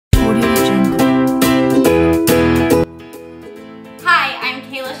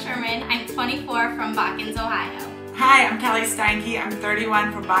Hi, I'm Kelly Steinke. I'm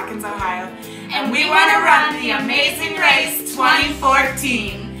 31 from Botkins, Ohio. And we want to run the Amazing Race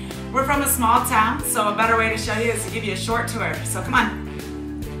 2014. We're from a small town, so a better way to show you is to give you a short tour. So come on.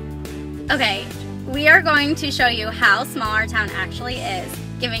 Okay, we are going to show you how small our town actually is,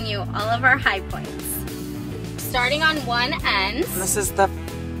 giving you all of our high points. Starting on one end. This is the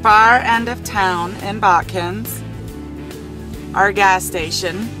far end of town in Botkins. Our gas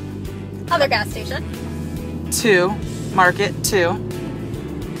station. Other gas station. 2, Market 2.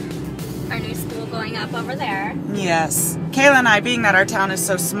 Our new school going up over there. Yes. Kayla and I, being that our town is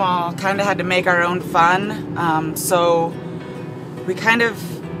so small, kind of had to make our own fun. So we kind of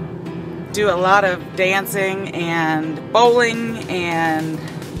do a lot of dancing and bowling and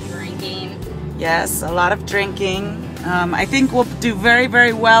drinking. Yes, a lot of drinking. I think we'll do very,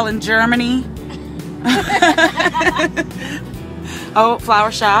 very well in Germany. Oh,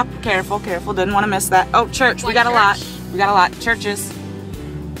 flower shop. Careful, careful. Didn't want to miss that. Oh, church. We got a lot. We got a lot. Churches.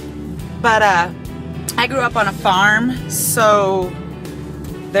 But I grew up on a farm, so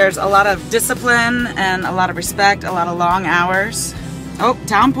there's a lot of discipline and a lot of respect, a lot of long hours. Oh,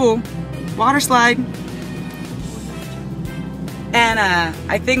 town pool. Water slide. And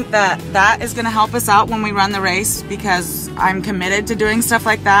I think that is going to help us out when we run the race because I'm committed to doing stuff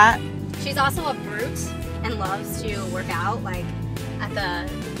like that. She's also a brute and loves to work out, like at the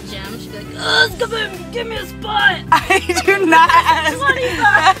gym. She'd be like, "Oh, give me a spot." I do not ask.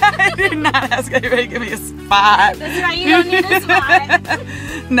 I do not ask anybody to give me a spot. That's right, you don't need a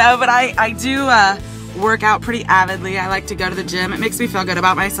spot. No, but I do work out pretty avidly. I like to go to the gym. It makes me feel good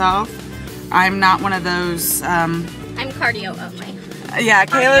about myself. I'm not one of those. I'm cardio only. Yeah,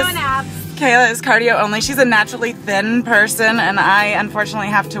 Kayla is cardio only. She's a naturally thin person, and I unfortunately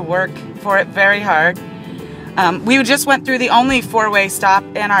have to work for it very hard. We just went through the only 4-way stop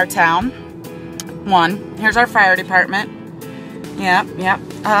in our town. Here's our fire department. Yep.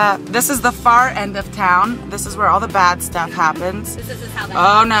 This is the far end of town. This is where all the bad stuff happens. This is how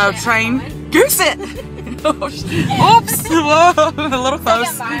oh no, train. Goose it! Oops! Whoa, a little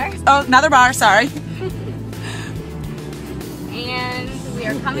close. Oh, another bar, sorry. And we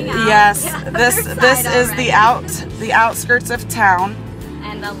are coming out. Yes, this is the outskirts of town.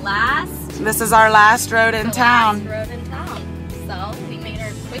 And the last. This is our last road in town. Last road in town. So we made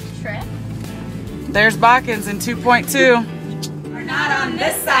our quick trip. There's Botkins in 2.2. We're not on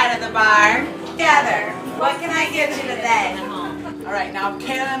this side of the bar. Together. What can I get you today? All right, now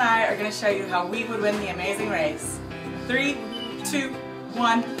Kayla and I are going to show you how we would win the Amazing Race. 3, 2,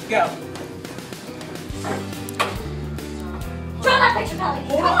 1, go. Draw that picture, Kelly.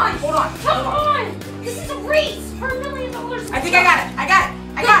 Hold on. Come on. This is a race for $1 million. I think I got it. I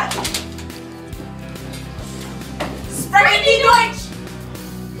got it. Spaghetti Deutsch.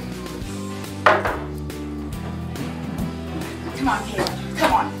 Come on, Kayla.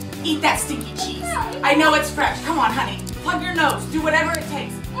 Come on. Eat that stinky cheese. I know it's fresh. Come on, honey. Plug your nose. Do whatever it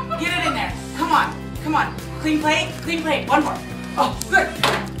takes. Get it in there. Come on. Clean plate. One more. Oh, good.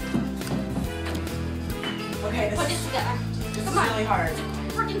 Okay, Put this together. This is really hard.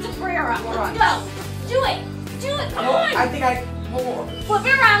 Freaking sombrero. Hold on. Let's go. Do it. Come on. I think I... Oh. Flip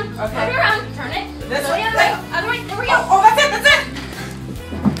it around. Okay. Flip it around. Turn it. This way. way. Other way. There we go. Oh, that's it.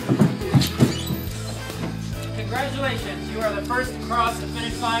 Congratulations. You are the first to cross the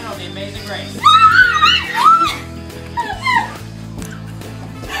finish line on the Amazing Race.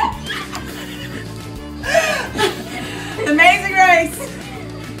 Amazing Race.